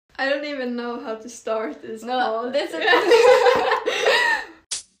I don't even know how to start this. No, this is...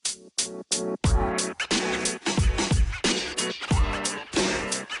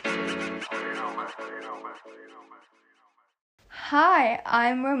 Hi,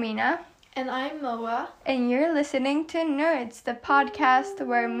 I'm Romina. And I'm Moa. And you're listening to Nerds, the podcast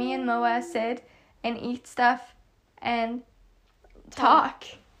where me and Moa sit and eat stuff and talk.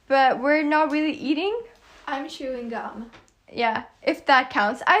 But we're not really eating. I'm chewing gum. Yeah, if that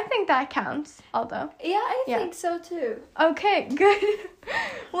counts. I think that counts, although. Yeah, I think so too. Okay, good.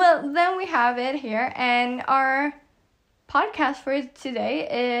 Well, then we have it here. And our podcast for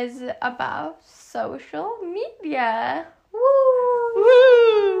today is about social media.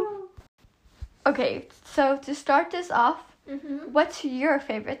 Woo! Okay, so to start this off, what's your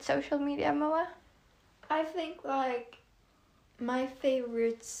favorite social media, Moa? I think my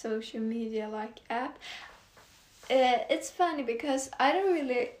favorite social media app. It's funny because I don't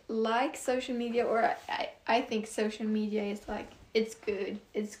really like social media, or I think social media is it's good,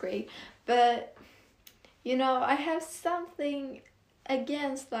 it's great, but I have something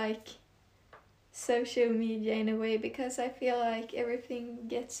against social media in a way, because I feel like everything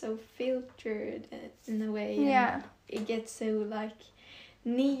gets so filtered in a way. Yeah. And it gets so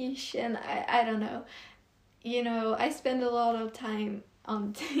niche, and I don't know. I spend a lot of time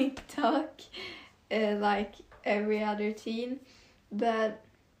on TikTok, like every other teen, but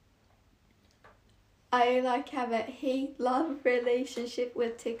I have a hate-love relationship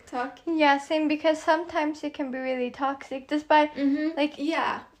with TikTok. Yeah, same, because sometimes it can be really toxic, despite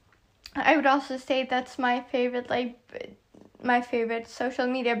yeah. I would also say that's my favorite social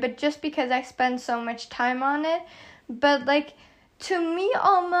media, but just because I spend so much time on it. But to me,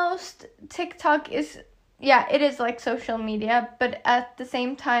 almost TikTok is, it is social media, but at the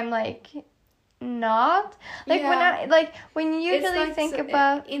same time not. When you usually think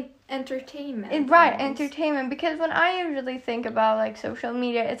about entertainment. Entertainment, because when I usually think about social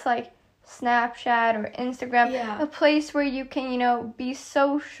media, it's Snapchat or Instagram, a place where you can, be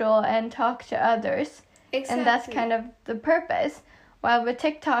social and talk to others. Exactly. And that's kind of the purpose. While with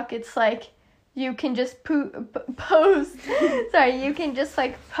TikTok, it's you can just post, you can just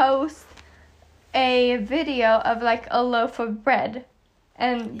post a video of a loaf of bread,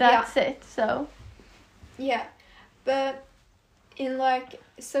 and that's it, so. Yeah, but in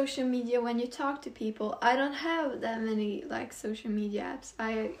social media, when you talk to people, I don't have that many social media apps.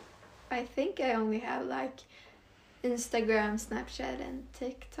 I think I only have Instagram, Snapchat, and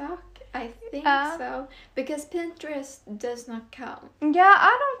TikTok. I think so, because Pinterest does not count. Yeah,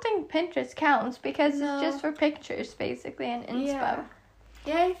 I don't think Pinterest counts, because it's just for pictures basically and inspo.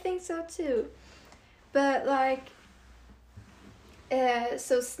 Yeah, I think so too. But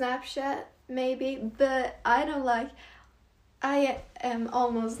so Snapchat maybe, but I don't I am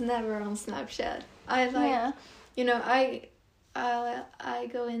almost never on Snapchat. I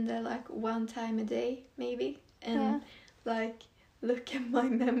go in there one time a day maybe, and look at my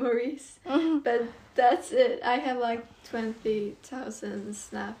memories. But that's it. I have 20,000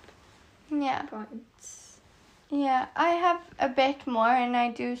 Snap points. Yeah, I have a bit more, and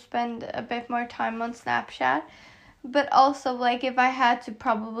I do spend a bit more time on Snapchat. But also, if I had to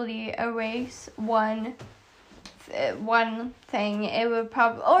probably erase one thing, it would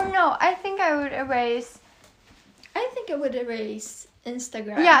probably... Or no, I think I would erase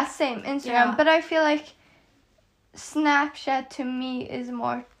Instagram. Yeah, same, Instagram. Yeah. But I feel Snapchat to me is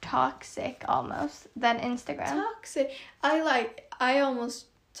more toxic almost than Instagram. Toxic? I almost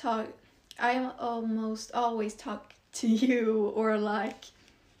always talk to you, or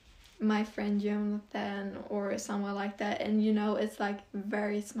my friend Jonathan, or someone like that, and it's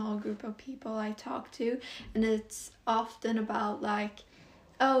very small group of people I talk to, and it's often about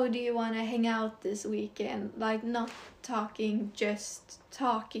oh, do you want to hang out this weekend? Not talking, just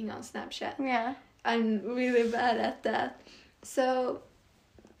talking on Snapchat. Yeah. I'm really bad at that. So,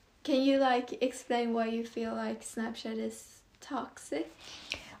 can you explain why you feel Snapchat is toxic?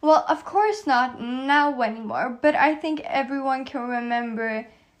 Well, of course not now anymore, but I think everyone can remember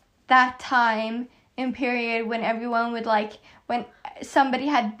that time in period when everyone would when somebody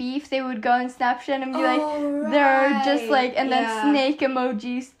had beef, they would go on Snapchat and be they're just and then snake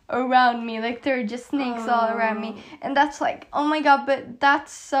emojis around me, there are just snakes all around me, and that's oh my god, but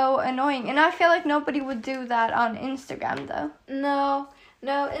that's so annoying. And I feel nobody would do that on Instagram though. No,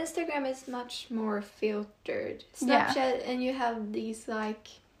 Instagram is much more filtered. Snapchat, and you have these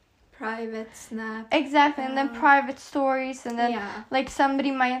private snap. Exactly, and then private stories, and then Yeah. like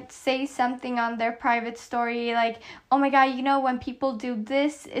somebody might say something on their private story, like, oh my god, you know, when people do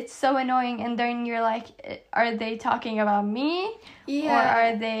this, it's so annoying, and then you're like, are they talking about me? Yeah. Or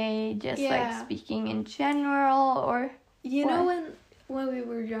are they just like speaking in general? Or you know, when we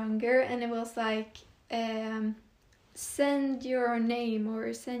were younger, and it was like, send your name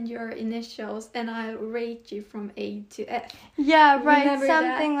or send your initials and I'll rate you from A to F. Yeah, right. Remember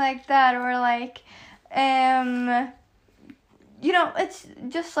something that? like that. Or like, you know, it's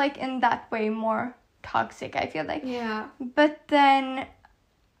just like in that way more toxic, I feel like. Yeah. But then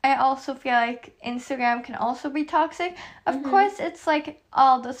I also feel like Instagram can also be toxic. Of course, it's like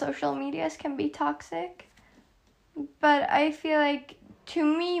all the social medias can be toxic. But I feel like, to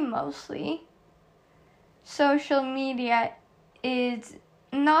me mostly, social media is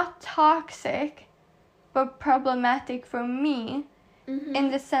not toxic, but problematic for me,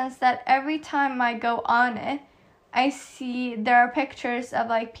 in the sense that every time I go on it, I see there are pictures of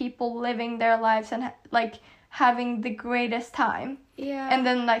like people living their lives and like having the greatest time. Yeah. And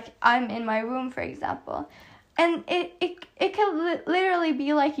then like I'm in my room, for example, and it can literally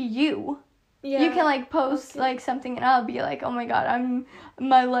be like you. Yeah. You can like post like something and I'll be like, oh my god,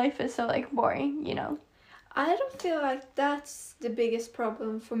 my life is so like boring, you know. I don't feel like that's the biggest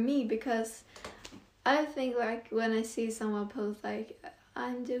problem for me, because I think like when I see someone post like,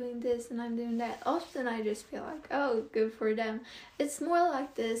 I'm doing this and I'm doing that, often I just feel like, oh, good for them. It's more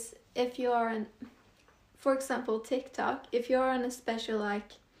like this if you are on, for example, TikTok, if you're on a special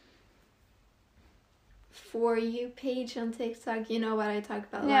like For You page on TikTok, you know what I talk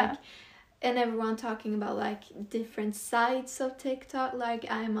about, like, and everyone talking about like different sides of TikTok, like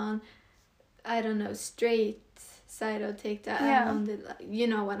I'm on, I don't know, straight side of TikTok. Yeah. I'm on the, you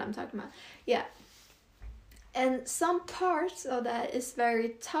know what I'm talking about. Yeah. And some parts of that is very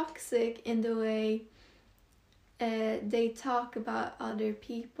toxic in the way they talk about other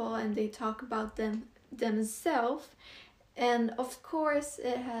people and they talk about themselves. And of course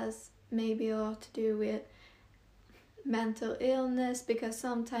it has maybe a lot to do with mental illness, because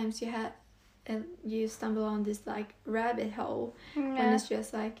sometimes you stumble on this like rabbit hole when it's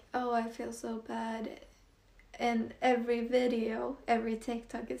just like, oh, I feel so bad, and every video, every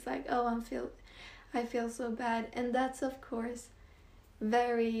TikTok is like, oh, I feel so bad, and that's of course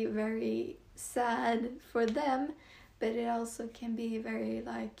very, very sad for them, but it also can be very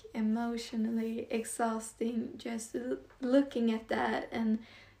like emotionally exhausting just looking at that, and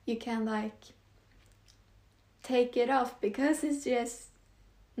you can like take it off because it's just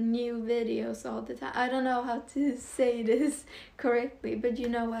new videos all the time. I don't know how to say this correctly, but you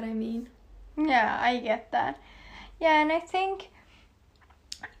know what I mean. Yeah, I get that. Yeah, and I think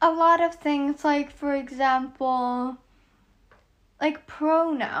a lot of things, like for example, like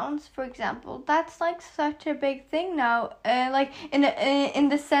pronouns, for example, that's like such a big thing now. Like in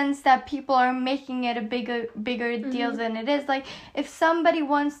the sense that people are making it a bigger deal than it is. Like if somebody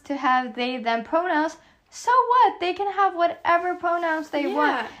wants to have they them pronouns, so what? They can have whatever pronouns they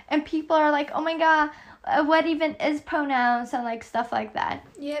want. And people are like, oh my god, what even is pronouns, and like stuff like that.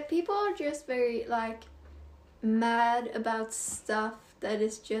 Yeah, people are just very like mad about stuff that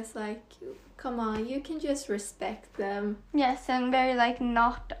is just like, come on, you can just respect them. Yes, and very like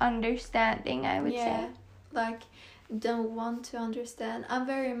not understanding, I would say. Like don't want to understand. I'm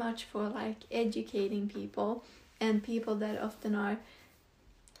very much for like educating people, and people that often are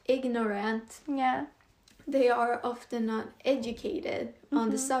ignorant. Yeah. They are often not educated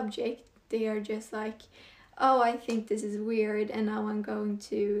on the subject. They are just like, oh, I think this is weird, and now I'm going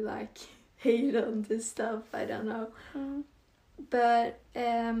to like hate on this stuff. I don't know. But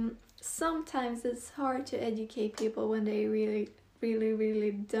sometimes it's hard to educate people when they really, really,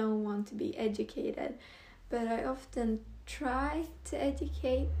 really don't want to be educated. But I often try to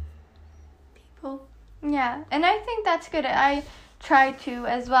educate people. Yeah, and I think that's good. I try to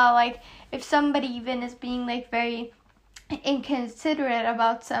as well. Like if somebody even is being like very inconsiderate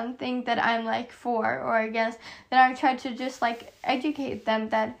about something that I'm like for or against, then I try to just like educate them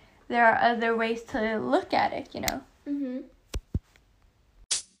that there are other ways to look at it, you know.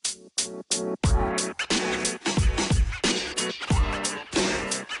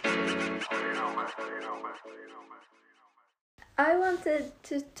 I wanted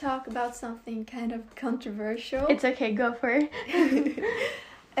to talk about something kind of controversial. It's okay, go for it.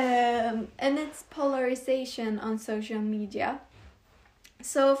 And it's polarization on social media.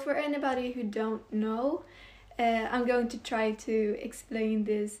 So for anybody who don't know, I'm going to try to explain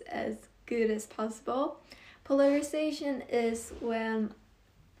this as good as possible. Polarization is when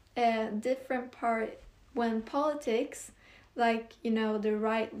when politics, like, you know, the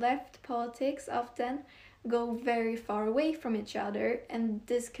right left politics often go very far away from each other, and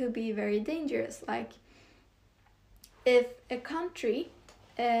this could be very dangerous. Like, if a country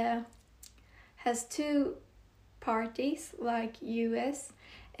has two parties like US,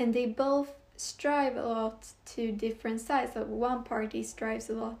 and they both strive a lot to different sides. So one party strives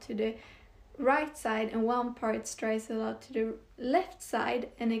a lot to the right side and one part strives a lot to the left side,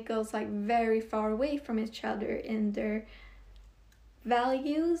 and it goes like very far away from each other in their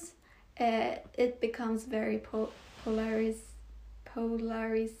values. It becomes very polarized.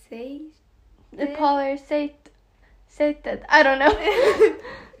 I don't know.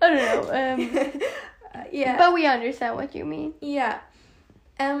 I don't know. Yeah. But we understand what you mean. Yeah.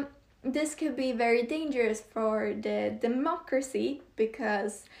 This could be very dangerous for the democracy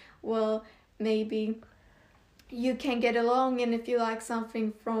because, well, maybe you can get along, and if you like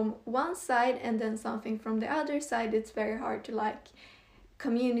something from one side and then something from the other side, it's very hard to like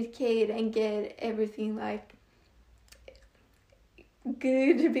communicate and get everything like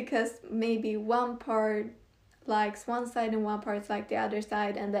good, because maybe one part likes one side and one part like the other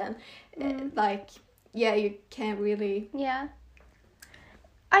side, and then like, yeah, you can't really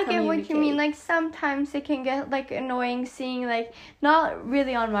I get what you mean. Like, sometimes it can get like annoying seeing, like, not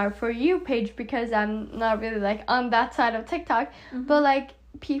really on my For You page because I'm not really like on that side of TikTok, but like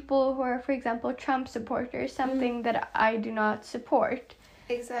people who are, for example, Trump supporters, something that I do not support.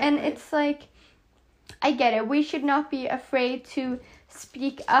 Exactly. And it's like, I get it. We should not be afraid to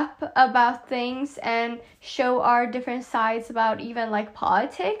speak up about things and show our different sides about even like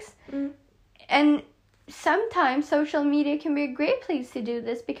politics. And sometimes social media can be a great place to do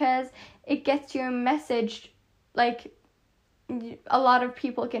this because it gets your message, like, a lot of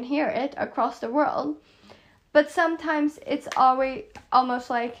people can hear it across the world. But sometimes it's always almost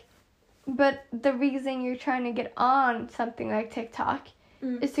like, but the reason you're trying to get on something like TikTok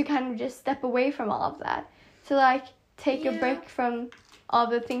is to kind of just step away from all of that. To like take a break from all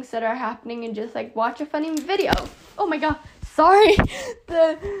the things that are happening and just like watch a funny video. Oh my god, sorry.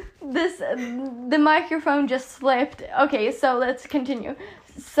 The microphone just slipped. Okay, so let's continue.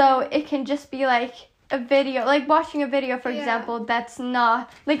 So it can just be like a video, like watching a video, for example, that's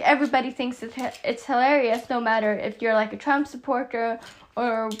not like, everybody thinks it's hilarious, no matter if you're like a Trump supporter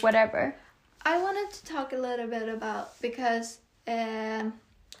or whatever. I wanted to talk a little bit about, because as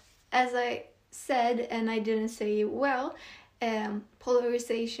I said, and I didn't say it well,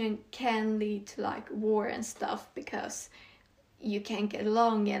 polarization can lead to like war and stuff because you can't get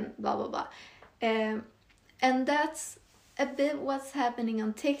along and blah blah blah, and that's a bit what's happening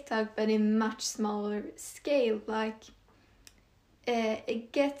on TikTok, but in much smaller scale. Like,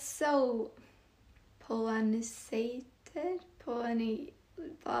 it gets so polarizated,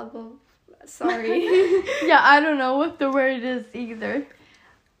 blah blah. Sorry. Yeah, I don't know what the word is either.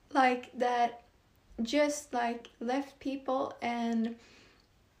 Like that, just like left people and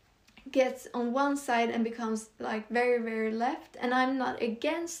gets on one side and becomes like very very left, and I'm not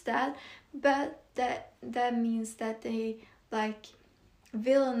against that, but that means that they like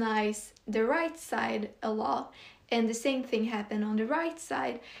villainize the right side a lot, and the same thing happened on the right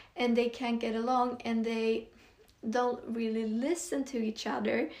side, and they can't get along, and they don't really listen to each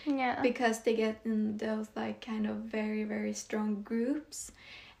other because they get in those like kind of very very strong groups.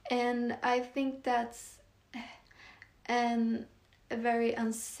 And I think that's a very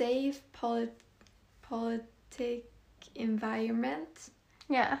unsafe politic environment.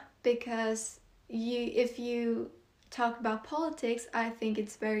 Yeah. Because if you talk about politics, I think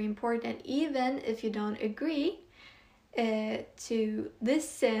it's very important, even if you don't agree, to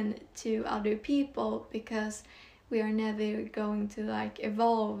listen to other people, because we are never going to like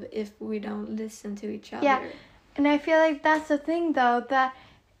evolve if we don't listen to each other. Yeah, and I feel like that's the thing though, that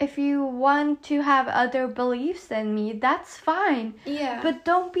if you want to have other beliefs than me, that's fine. Yeah. But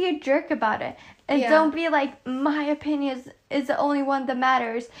don't be a jerk about it. And don't be like, my opinion is the only one that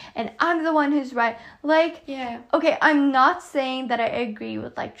matters, and I'm the one who's right. Like, okay, I'm not saying that I agree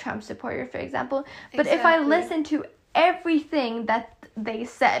with like Trump supporters, for example, but if I listen to everything that they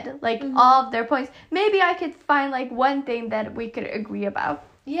said, like all of their points, maybe I could find like one thing that we could agree about.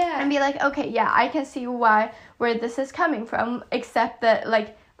 Yeah. And be like, okay, yeah, I can see where this is coming from, except that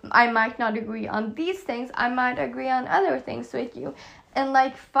like I might not agree on these things, I might agree on other things with you. And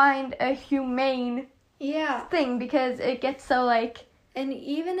like find a humane thing, because it gets so like, and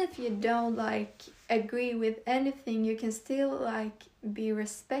even if you don't like agree with anything, you can still like be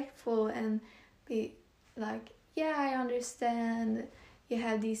respectful and be like, yeah, I understand you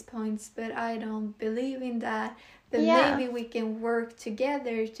have these points, but I don't believe in that. But Yeah. maybe we can work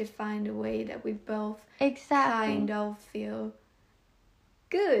together to find a way that we both Exactly. kind of feel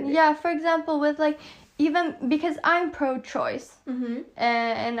good. Yeah, for example, with like, even because I'm pro-choice, Mm-hmm.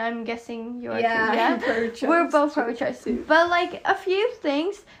 and I'm guessing you're Yeah, too, I'm pro-choice we're both too. pro-choice. But like a few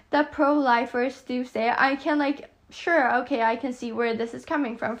things that pro-lifers do say, I can like, sure, okay, I can see where this is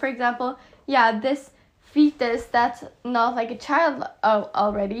coming from. For example, yeah, this fetus that's not like a child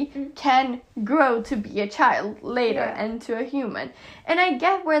already can grow to be a child later Yeah. and to a human, and I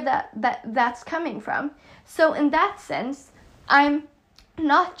get where that's coming from. So in that sense, I'm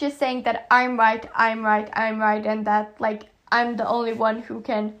not just saying that I'm right, and that like I'm the only one who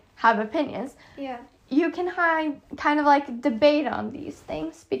can have opinions. Yeah. You can kind of like debate on these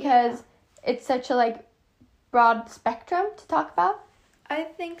things because it's such a like broad spectrum to talk about. I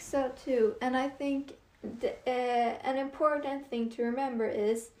think so too, and I think an important thing to remember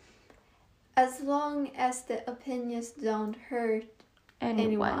is, as long as the opinions don't hurt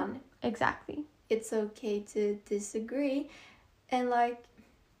anyone, Exactly. it's okay to disagree. And like,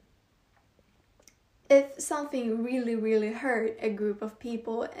 if something really, really hurt a group of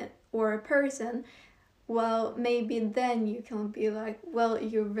people or a person, well, maybe then you can be like, well,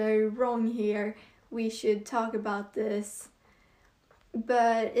 you're very wrong here. We should talk about this.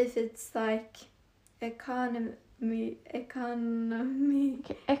 But if it's like economics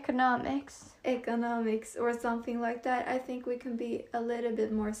or something like that, I think we can be a little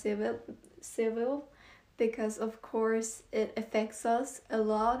bit more civil, because of course it affects us a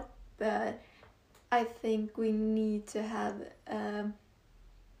lot, but I think we need to have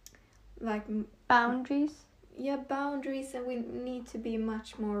like boundaries boundaries, and we need to be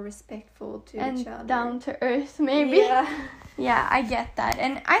much more respectful to and each other. down to earth, maybe. Yeah, I get that,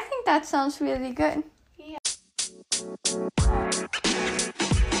 and I think that sounds really good. Yeah.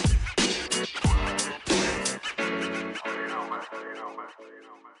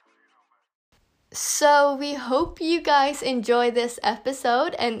 So we hope you guys enjoyed this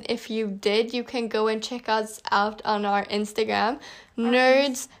episode, and if you did, you can go and check us out on our Instagram,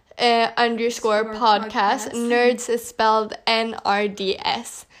 nerds underscore podcast. Nerds is spelled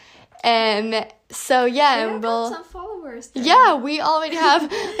NRDS. So yeah, We and have we'll. got some followers there. Yeah, we already have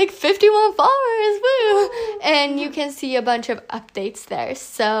like 51 followers, woo! And you can see a bunch of updates there,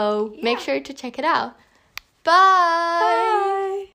 so make sure to check it out. Bye! Bye.